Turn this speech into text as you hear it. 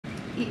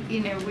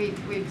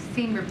we've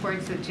seen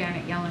reports that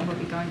Janet Yellen will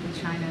be going to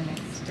China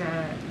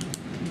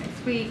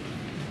next week,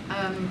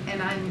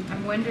 and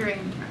I'm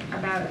wondering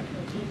about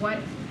what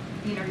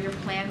your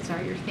plans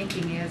are, your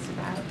thinking is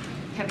about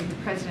having the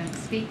president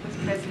speak with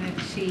President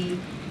Xi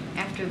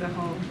after the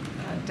whole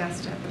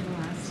dust up of the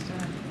last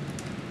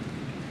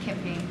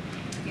campaign,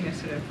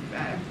 sort of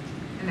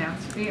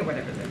announced,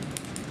 whatever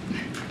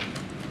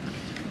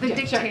the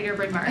dictator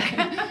remark,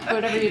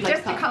 whatever you'd like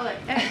just to call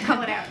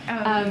it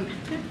out.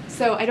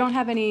 So I don't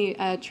have any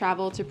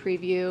travel to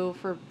preview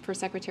for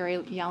Secretary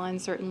Yellen.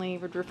 Certainly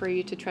would refer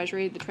you to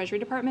the Treasury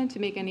Department to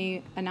make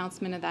any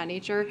announcement of that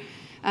nature.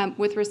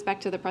 With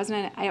respect to the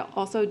president, I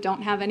also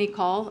don't have any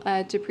call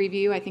to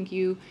preview. I think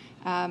you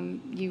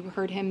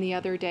heard him the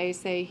other day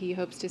say he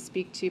hopes to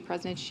speak to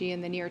President Xi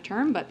in the near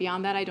term, but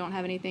beyond that, I don't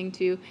have anything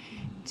to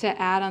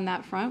add on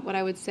that front. What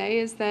I would say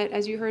is that,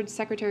 as you heard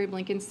Secretary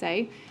Blinken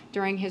say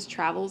during his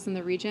travels in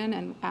the region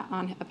and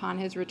upon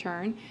his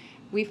return,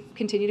 we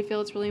continue to feel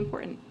it's really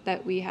important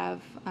that we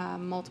have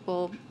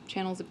multiple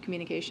channels of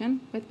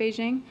communication with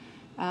Beijing,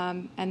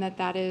 and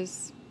that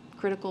is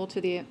critical to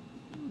the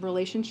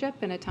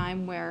relationship in a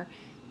time where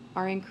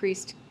our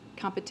increased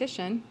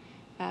competition,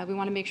 we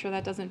want to make sure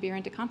that doesn't veer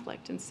into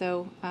conflict. And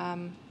so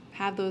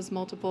have those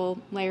multiple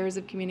layers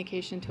of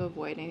communication to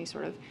avoid any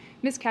sort of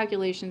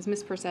miscalculations,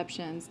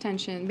 misperceptions,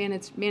 tension,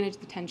 manage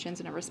the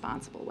tensions in a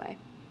responsible way.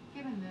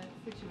 Given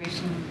the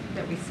situation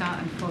that we saw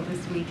unfold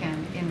this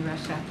weekend in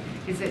Russia,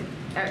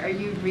 are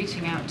you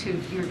reaching out to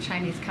your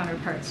Chinese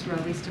counterparts through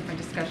all these different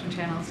discussion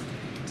channels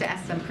to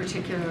ask them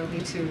particularly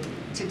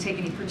to take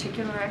any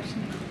particular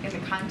action in the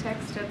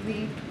context of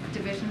the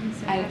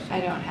divisions in Russia? I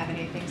don't have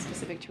anything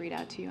specific to read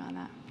out to you on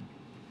that.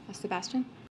 Sebastian?